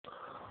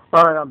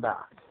Alright, I'm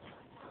back.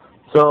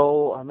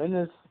 So, I'm in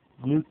this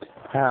new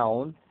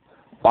town,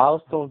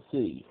 Milestone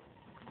City.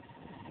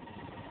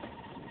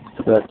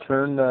 I'm going to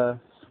turn the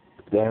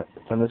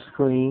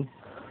screen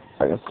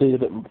so I can see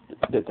it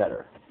a bit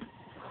better.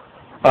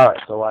 Alright,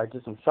 so I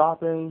did some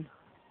shopping.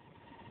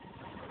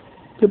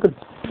 Stupid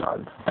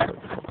son.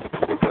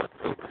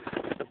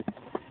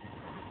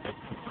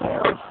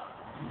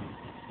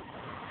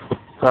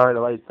 Sorry,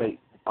 the light's late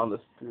on the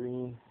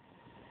screen.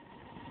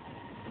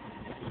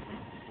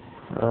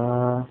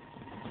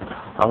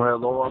 I'm going to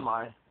lower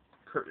my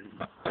curtains.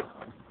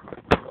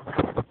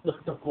 Look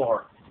at the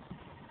floor.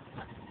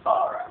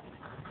 Alright.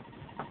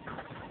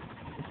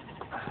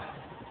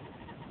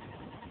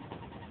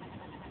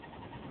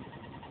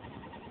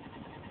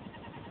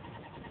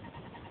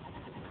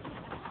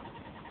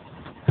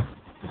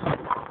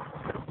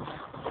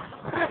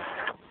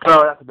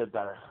 Oh, that's a bit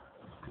better.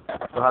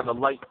 We'll have the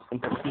light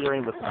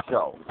interfering with the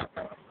show.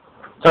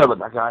 Sorry about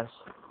that, guys.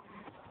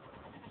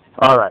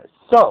 Alright,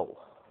 so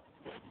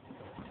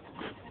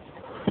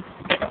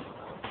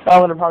I'm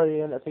going to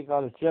probably end up taking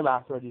on the gym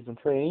after I do some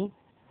training.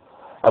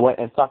 I went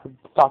and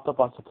stocked up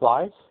on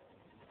supplies.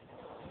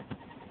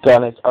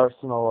 Got a nice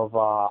arsenal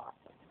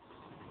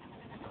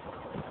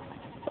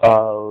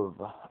of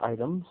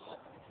items.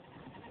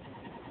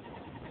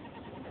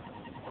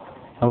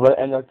 I'm going to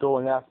end up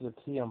going after the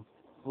TM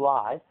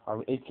fly,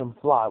 or HM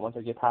fly, once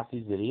I get past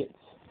these idiots.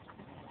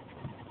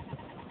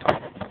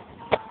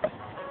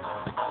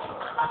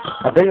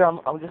 I figure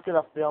I'm just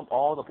going to film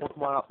all the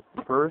Pokemon up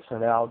first,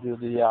 and then I'll do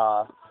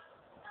the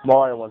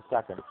Mario one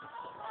second.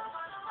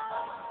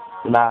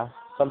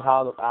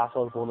 Somehow the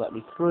assholes won't let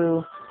me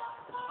through.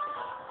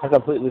 I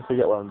completely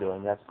forget what I'm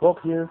doing. Let's go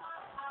up here.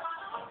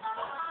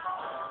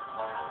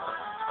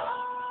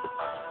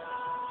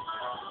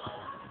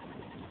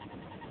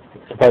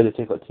 Should probably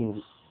take out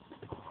Team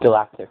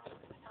Galactic.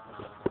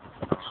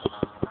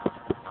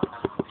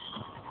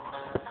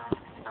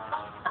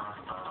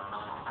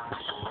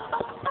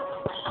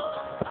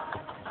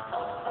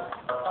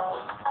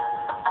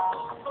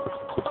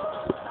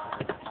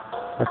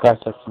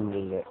 That's such an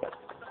idiot.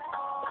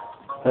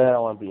 I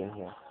don't want to be in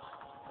here.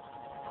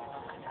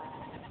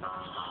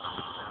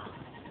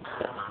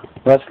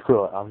 Let's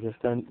screw it. I'm just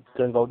gonna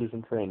go do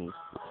some training.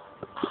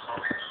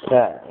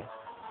 Okay.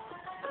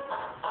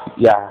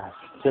 Yeah,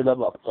 should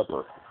level up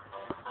Flipper.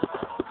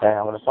 Okay,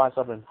 I'm gonna find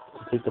something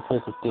to take the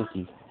place of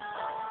Stinky.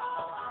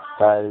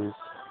 Guys,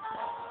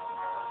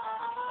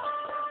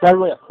 not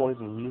really a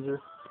poison user.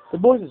 The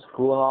boys is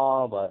cool and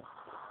all, but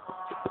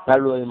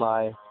not really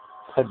my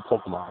type of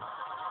Pokemon.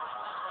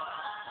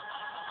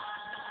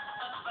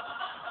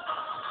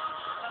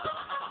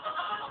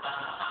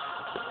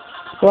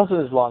 Plus,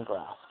 there's long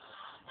grass.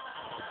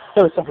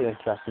 There was something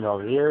interesting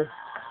over here.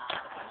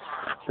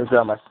 Check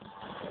out my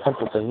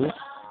pencil thingy.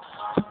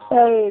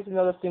 Hey, it's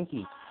another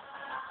Stinky.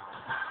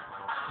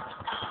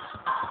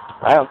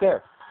 I don't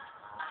care.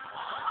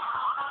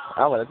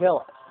 I'm gonna kill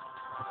it.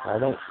 I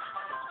don't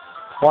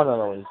want to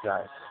know these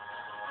guys.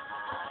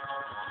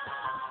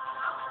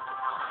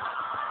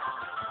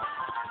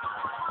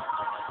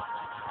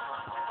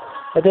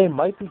 And they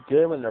might be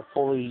good when they're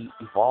fully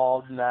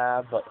evolved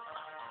now, but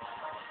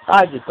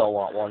I just don't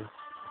want one.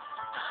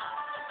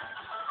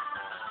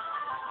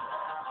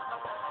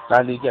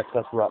 I need to get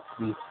Flipper up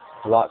to be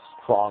a lot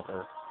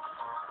stronger.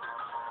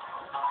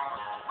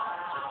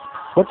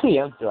 What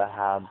TMs do I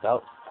have?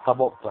 How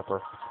about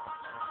Flipper?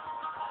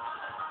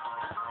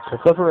 The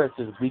Flipper is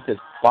as weak as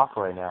fuck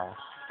right now.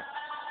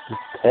 He's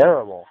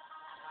terrible.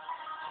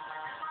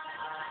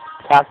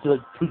 Attacks do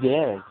like 2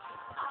 damage.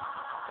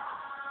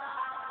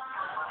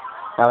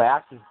 Now my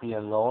action's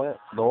being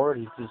lowered.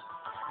 He's just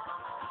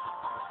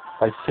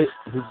like shit.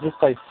 He's just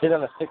like shit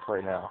on a stick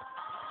right now.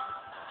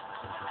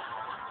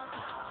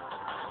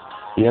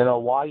 You don't know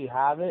why you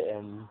have it,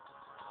 and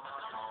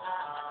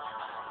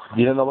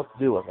you don't know what to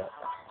do with it.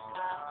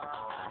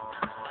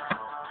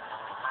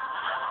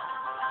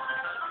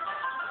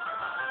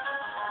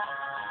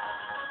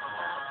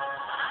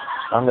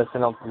 I'm gonna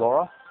send out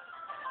Laura.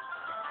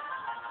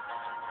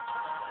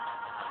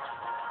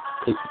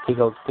 Take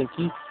out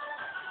Stinky.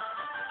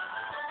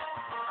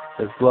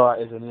 Because Laura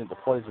isn't into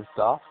poison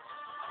stuff.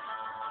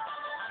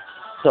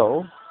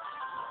 So,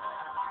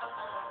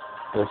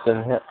 we'll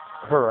send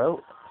her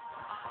out.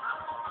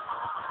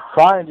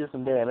 Try and do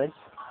some damage.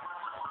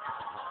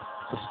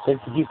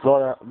 Just to keep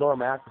Laura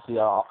my accuracy,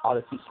 I'll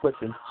just keep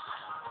switching.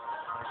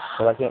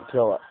 But I can't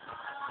kill it.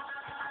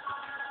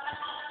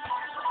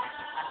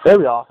 That'd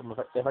be awesome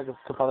if I could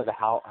find like a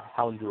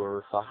Houndour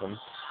or something.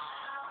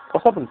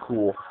 Or something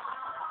cool.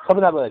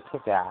 Something that would like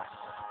kick ass.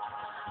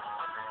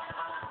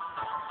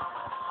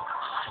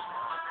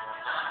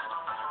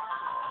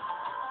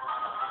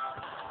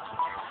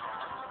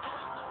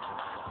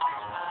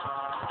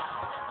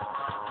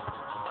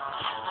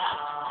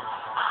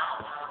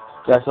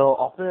 Yeah, so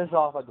I'll finish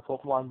off like the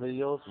Pokemon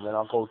videos, and then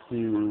I'll go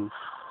to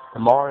the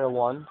Mario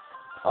one.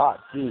 Ah,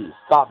 geez,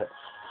 stop it.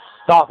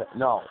 Stop it,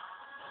 no.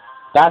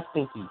 That's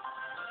Stinky.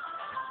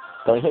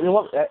 Don't hit me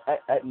one.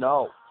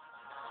 No.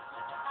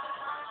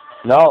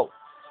 No.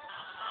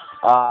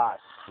 Ah,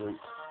 shoot.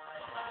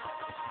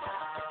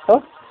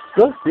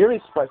 Those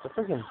Fury sprites are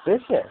freaking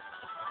vicious.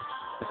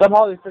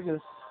 Somehow these freaking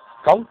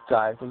skunk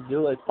guys can do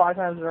it like 5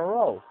 times in a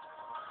row.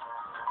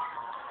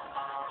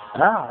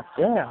 Ah,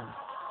 damn.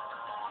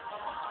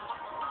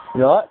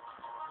 You know what?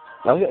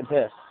 I'm getting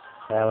pissed.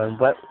 And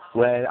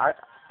when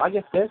I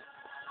get pissed,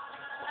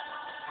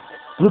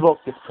 Blue Bolt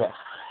gets pissed.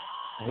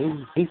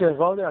 He's gonna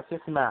go there and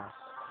kick him ass.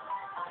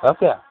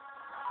 Okay.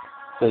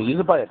 So use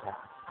a bite attack.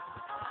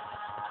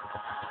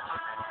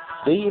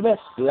 See, you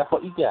missed. See, that's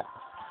what you get.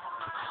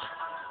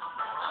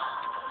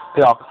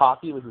 Get all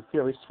cocky with your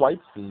Fury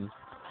swipes, and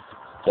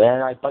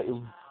I bite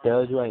you,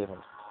 barely do anything.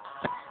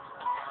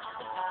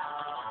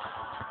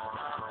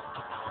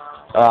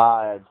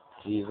 Ah,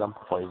 jeez, I'm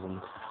poisoned.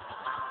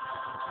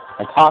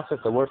 And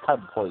toxic's the worst type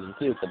of poison,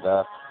 too, because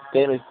the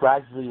damage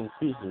gradually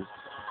increases.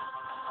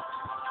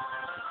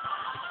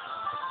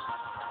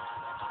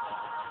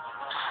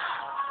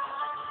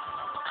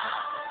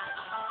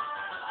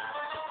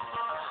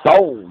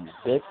 Oh, you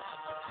bitch.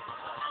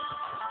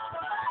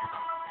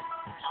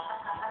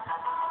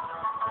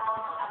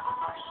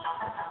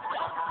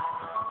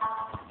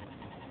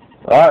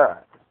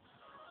 Alright.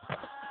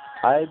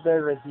 I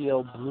better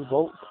heal Blue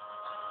Bolt.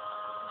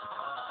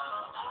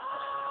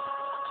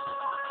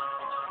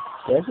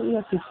 There's an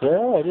EFC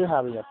share? I do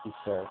have an EFC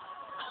share.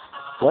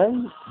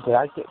 When did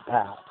I get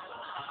back?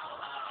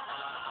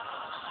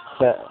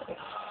 To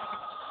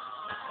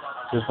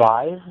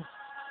revive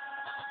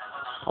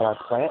on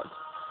a plant?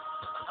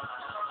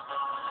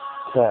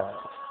 To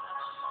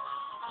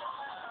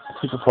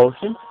keep a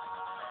potion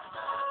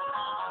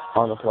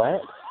on the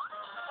plant?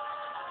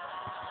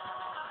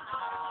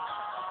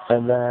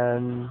 And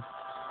then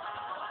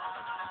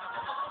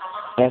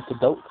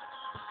antidote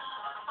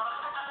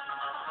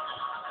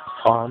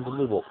on the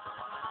Blue Bolt.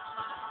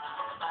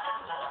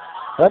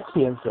 That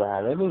seems to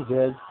have any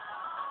good.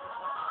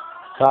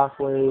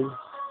 Shockwaves.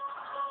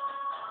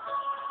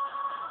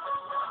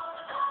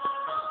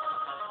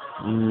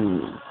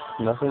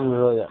 Nothing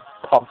really that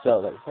pops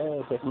out like,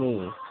 hey, pick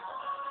me.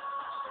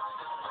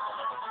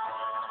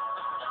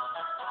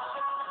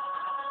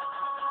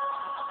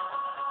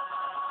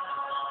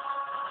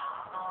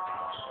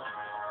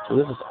 So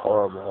this is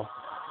horrible.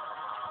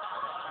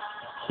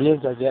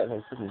 Seems I get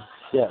like freaking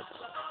shit.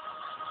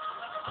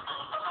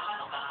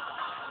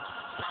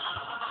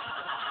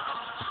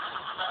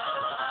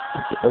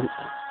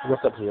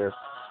 What's up here?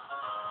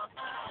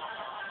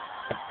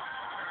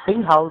 I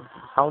think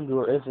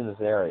Houndour is in this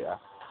area.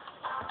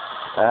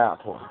 Ah,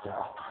 poor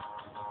cow.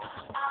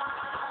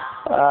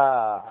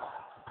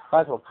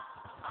 That's what.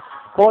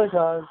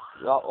 Ponyta,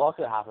 I'll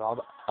see what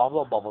happens. I'll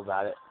blow bubbles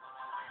at it.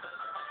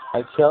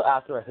 I kill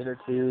after a hit or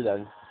two,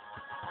 then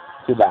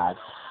too bad.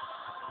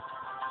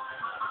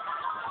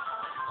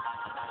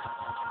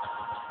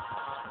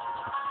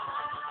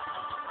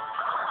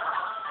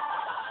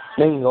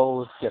 Main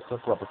goal is to get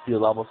Clipper up a few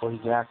levels so he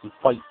can actually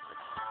fight.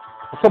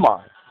 Come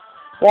on.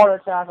 Water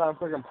attack on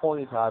freaking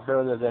Ponyta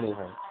barely does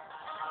anything.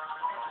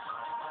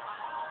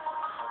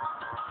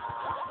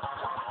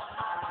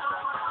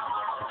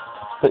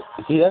 But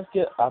he does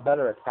get a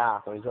better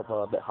attack when he's up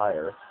a bit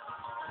higher.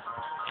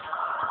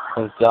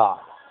 Thank God.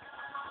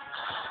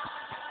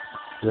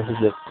 This is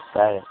just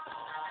pathetic.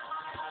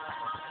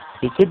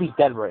 He could be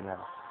dead right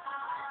now.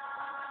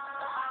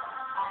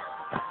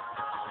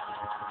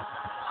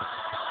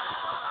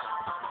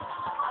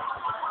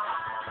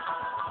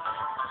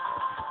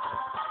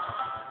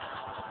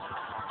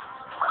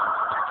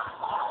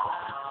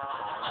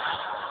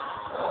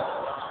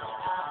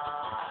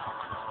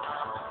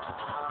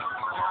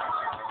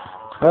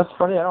 That's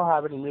funny, I don't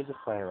have any music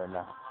playing right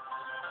now.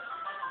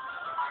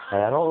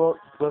 And I don't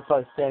look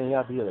like standing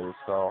up either,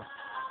 so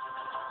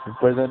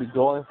we're going to be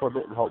going for a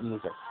bit without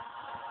music.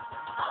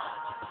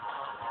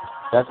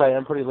 That's why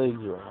I'm pretty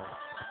lazy right now.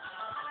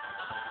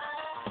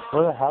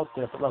 Where the hell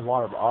can I put my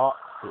water ball?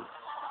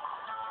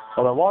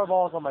 Oh, my water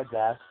ball is on my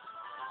desk.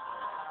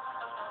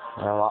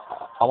 And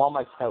I'm on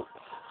my couch.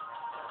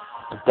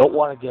 I don't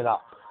want to get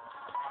up.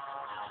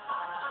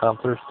 I'm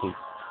thirsty.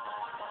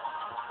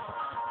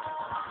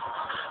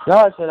 No,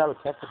 I said I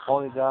would catch the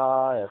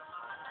Ponyta if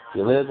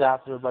he lives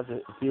after a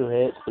few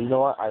hits, but you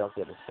know what? I don't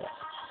give a shit.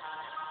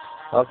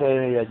 Okay,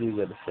 maybe I do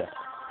give a shit.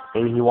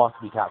 Maybe he wants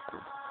to be captured.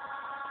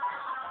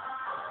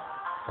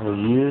 I'm going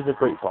to use the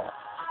Great Ball.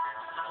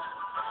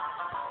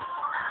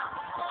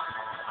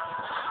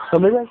 So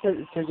maybe I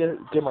should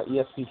get my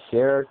ESP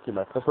share to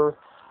my Clipper,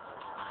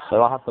 so I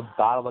don't have to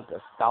battle like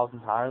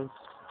 1,000 times,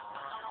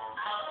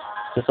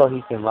 just so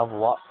he can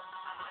level up.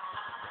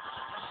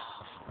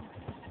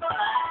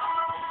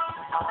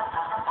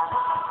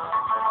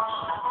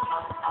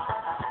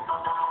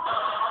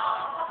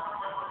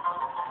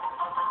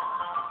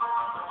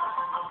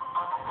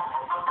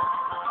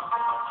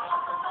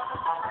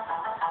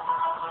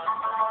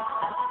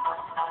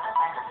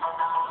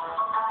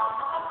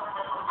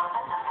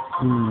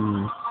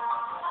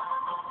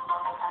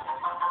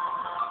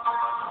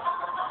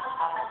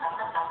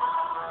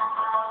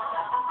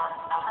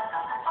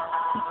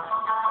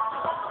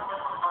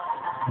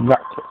 Not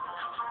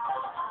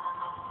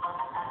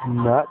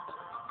Nut.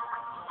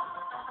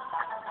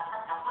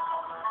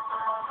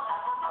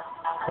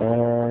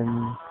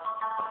 And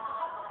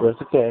where's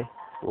the K?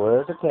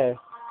 Where's the K?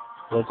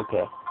 Where's the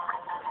K?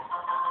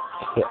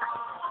 K.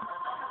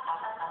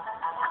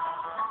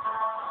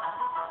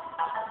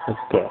 It's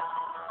K.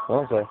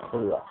 Okay, here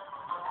we go.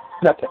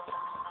 Nut kick.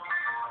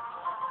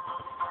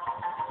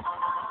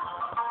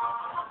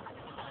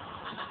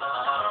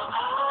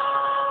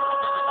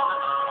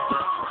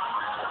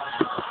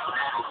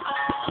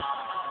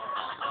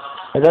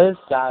 And that is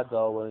sad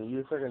though, when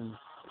you freaking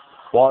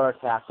water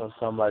attack on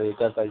somebody, it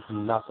does like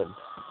nothing.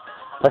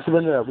 Especially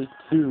when they're a week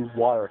 2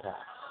 water attack.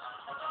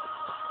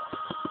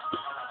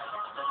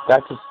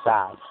 That's just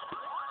sad.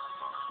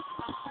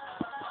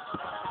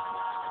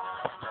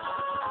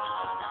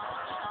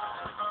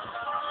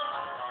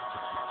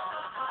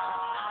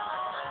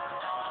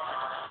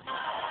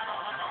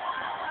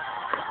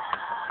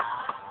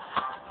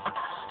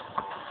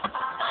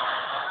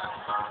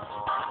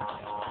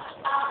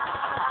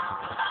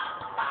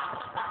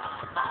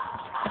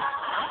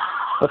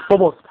 What's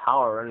Bubble's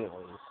power anyways?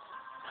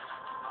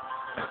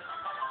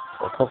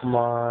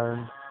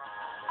 Pokemon,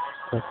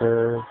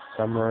 Clicker,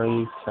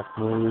 Summary, Check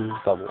Moves,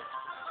 Double.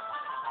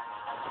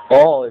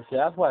 Oh, see,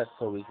 that's why it's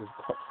so weak.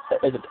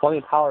 It's a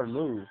 20 power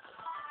move.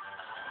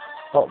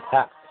 Oh,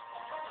 attack.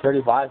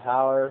 35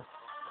 power.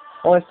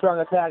 Only strong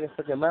attack is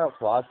freaking Metal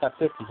Claw. It's got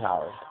 50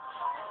 power.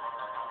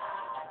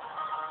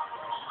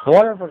 No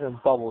wonder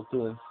freaking Bubble's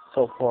doing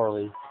so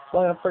poorly. It's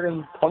only a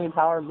freaking 20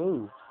 power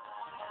move.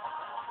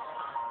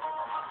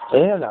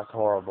 Damn, that's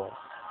horrible.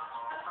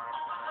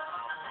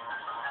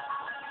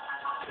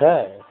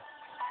 Okay.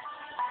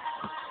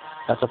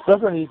 That's a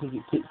flipper he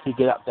can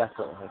get up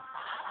desperately.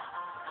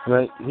 I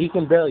mean, he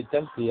can barely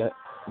dent the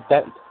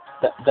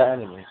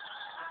enemy.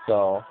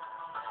 So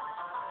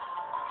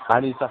I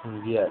need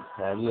something to get,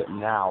 and I need it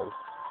now.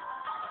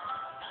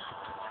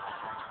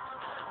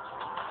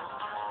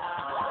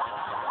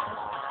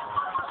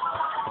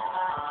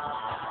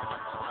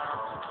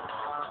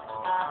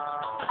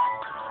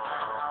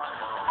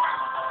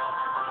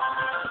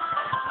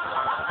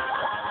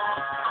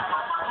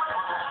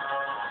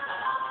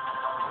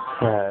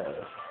 Okay.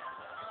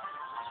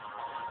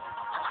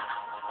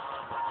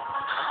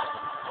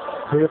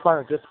 We need to find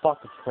a good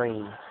spot to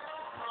train.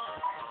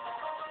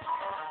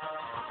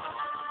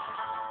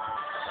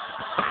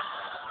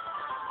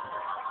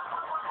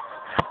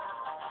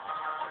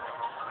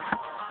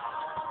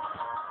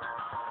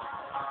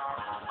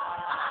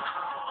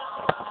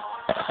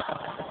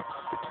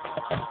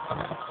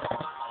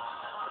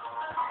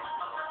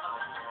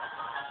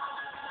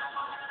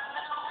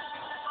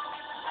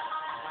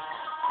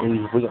 And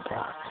he's wing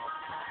attack.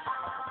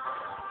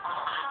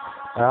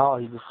 Oh,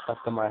 he just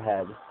stuck to my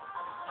head.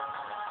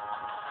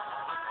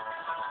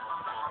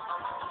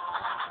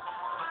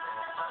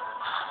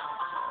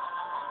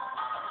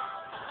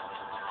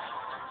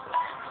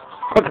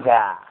 Look at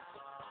that!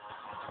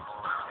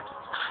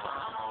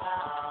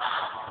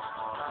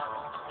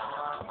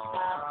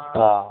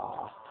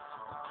 Oh.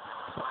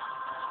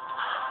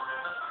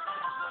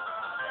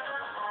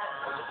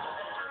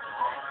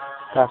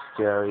 That's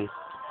scary.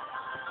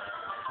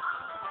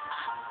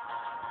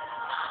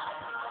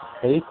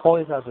 And these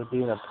ponies have to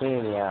be in a pain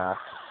in the ass.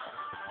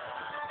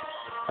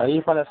 I need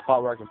to find a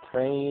spot where I can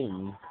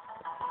train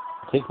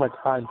and take my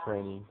time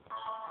training.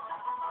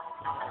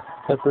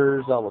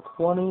 Clippers level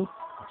 20.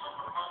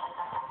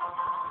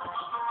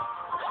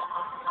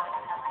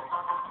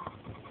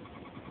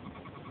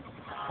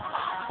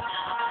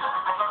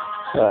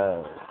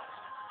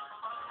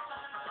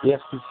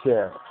 EXP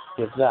share.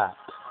 Give that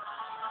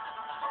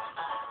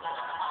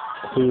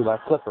to my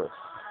Clipper.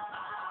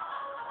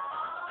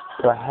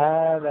 Do I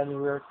have any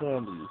rare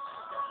candies?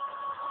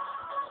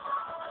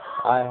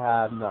 I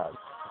have none.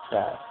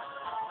 Okay.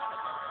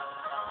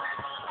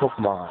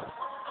 Pokemon.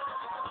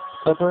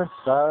 Clipper,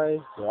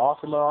 sorry, you're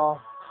awesome and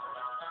all,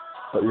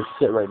 but you're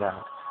shit right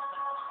now.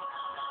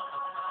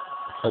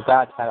 The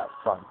bad cat up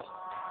front.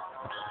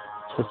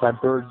 Because my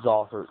bird's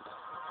all hurt.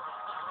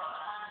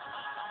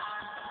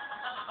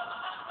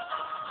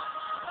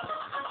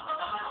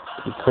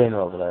 The trainer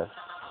over there.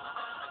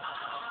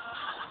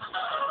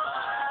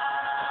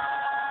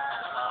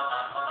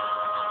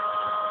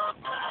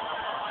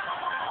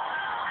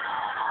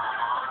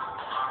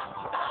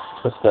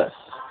 What's this?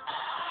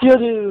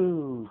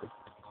 Geodude!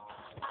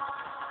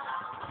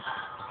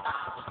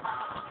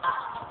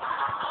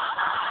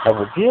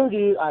 Over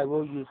Geodude, I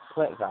will use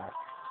Plant Guy.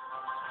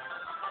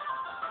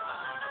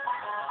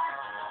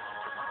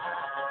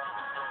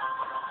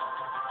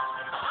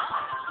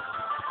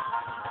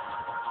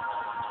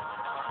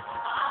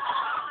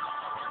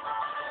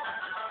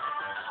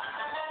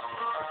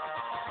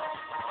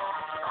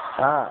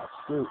 Ah,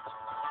 shoot.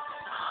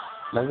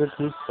 Mega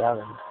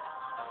 7.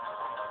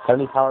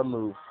 70 power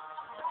move.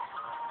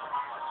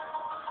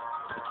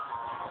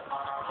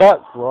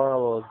 But Laura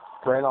will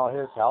drain all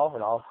his health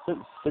and I'll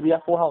should be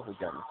at full health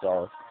again,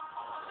 so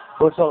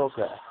we're still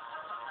okay.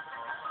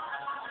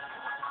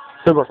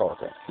 Should work out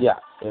okay. Yeah,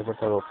 it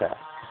worked out okay.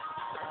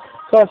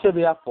 So I should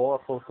be at full or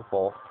close to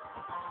full.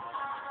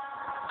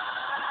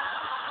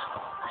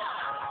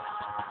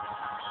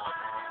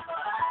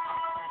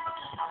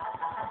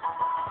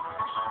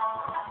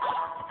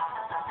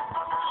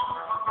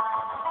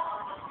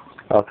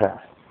 Okay.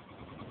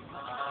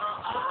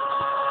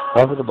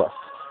 Over the bus.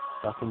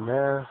 Nothing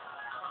there.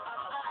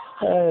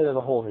 Hey, there's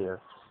a hole here.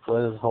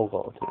 Where does this hole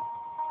go to?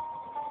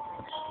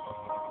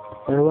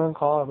 Everyone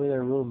calls me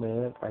their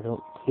roommate. I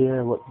don't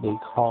care what they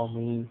call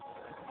me.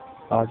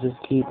 I'll just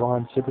keep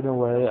on chipping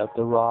away at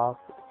the rock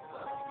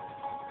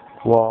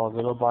wall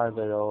little by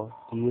little.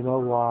 Do you know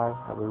why?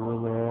 I have a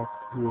roommate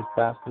who is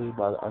fascinated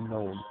by the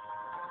unknown.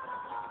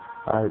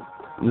 I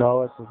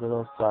know it's a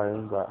little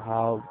starting, but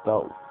how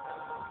about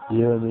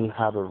you and me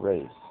have a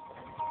race?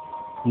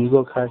 You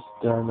go catch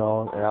the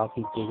unknown, and I'll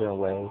keep digging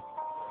away.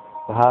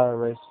 We'll have a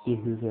race to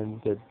see who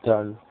can get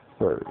done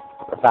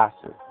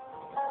faster.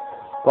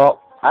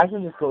 Well, I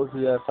can just go to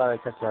the other side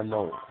and catch the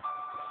unknown.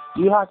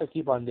 You have to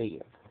keep on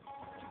digging.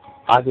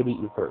 I can beat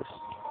you first.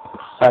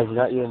 Guys, you're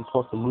not even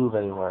supposed to move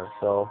anywhere,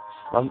 so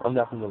I'm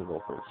definitely going to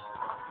go first.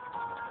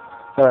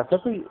 So I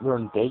think we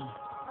learn dig.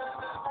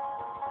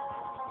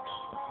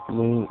 I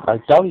mean, I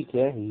doubt he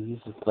can. He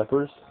uses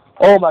flippers.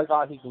 Oh my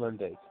god, he can learn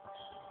dig.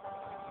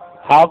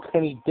 How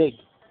can he dig?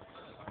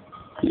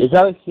 It's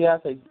not like he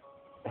has like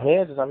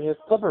hands, I mean, he has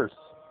flippers.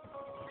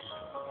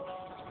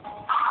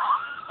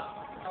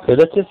 Okay,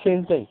 let's just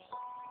change things.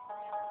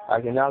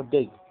 I can now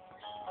dig.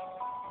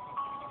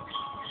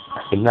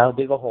 I can now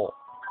dig a hole.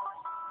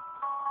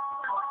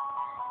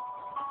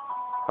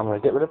 I'm going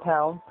to get rid of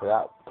pound for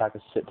that type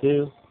of shit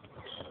too.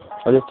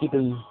 I'm just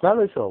keeping, not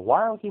really sure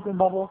why I'm keeping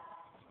bubble.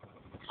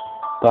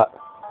 But,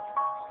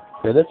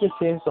 okay, let's just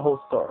change the whole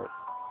story.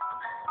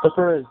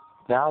 Flipper is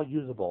now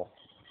usable.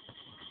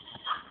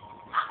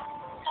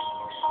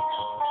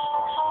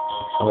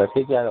 I'm going to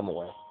take the item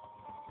away.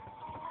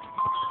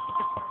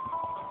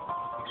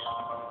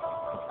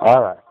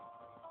 Alright.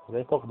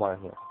 There's a Pokemon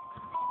in here.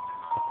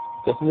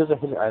 Guessing there's a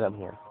hidden item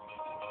here.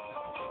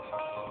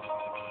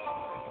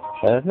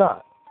 And it's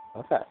not.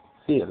 Okay.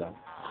 See you then.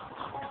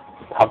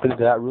 Talking to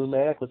that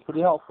roommate was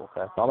pretty helpful.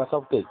 Okay, I found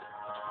myself big.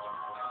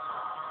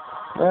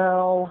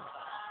 Now,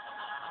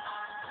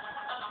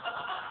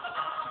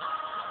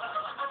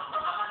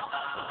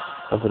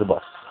 come to the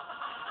bus.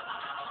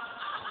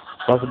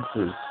 Come to the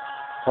trees.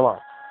 Come on.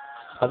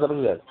 How's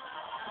something good?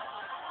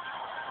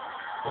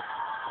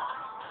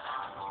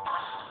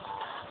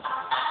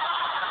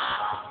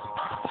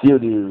 You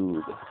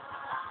dude.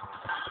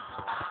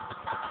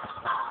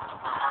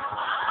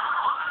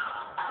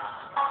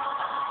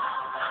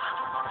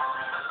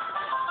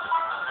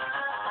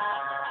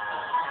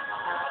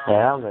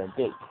 Yeah, I'm gonna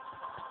dig.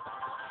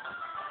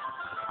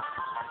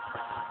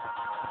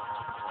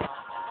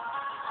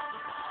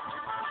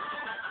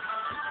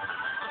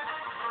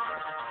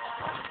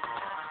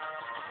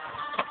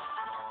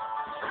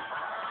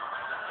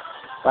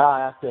 Ah,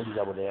 that's gonna be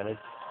double damage.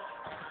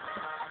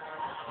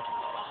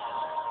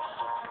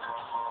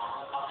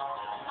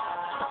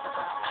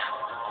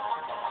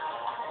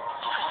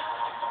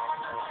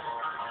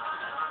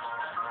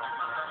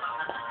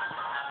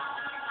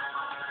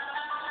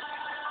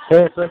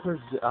 Hey, Flipper's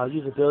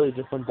usability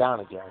just went down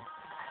again.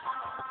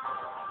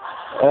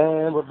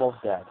 And we're both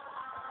dead.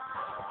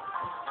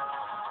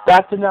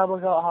 That did not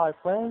work out how I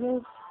planned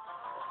it.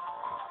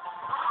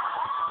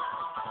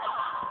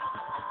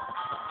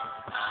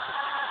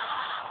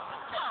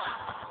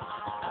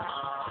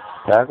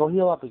 Gotta go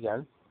heal up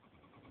again.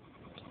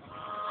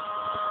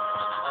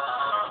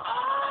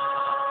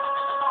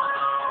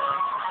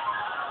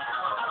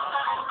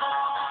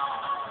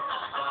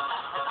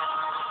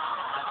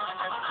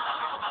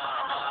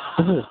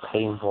 This is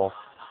painful.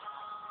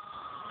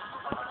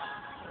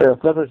 Here,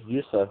 Flipper's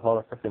useless, all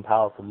the freaking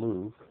powerful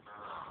move.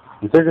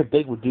 You figured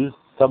Big would do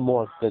some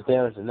more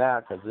damage than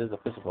that because it is a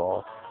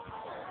physical.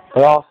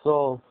 But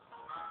also,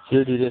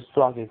 she'll do this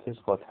strong in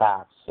physical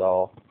attacks,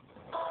 so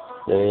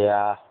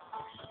yeah.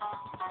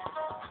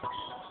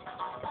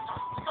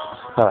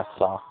 Kinda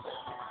sucks.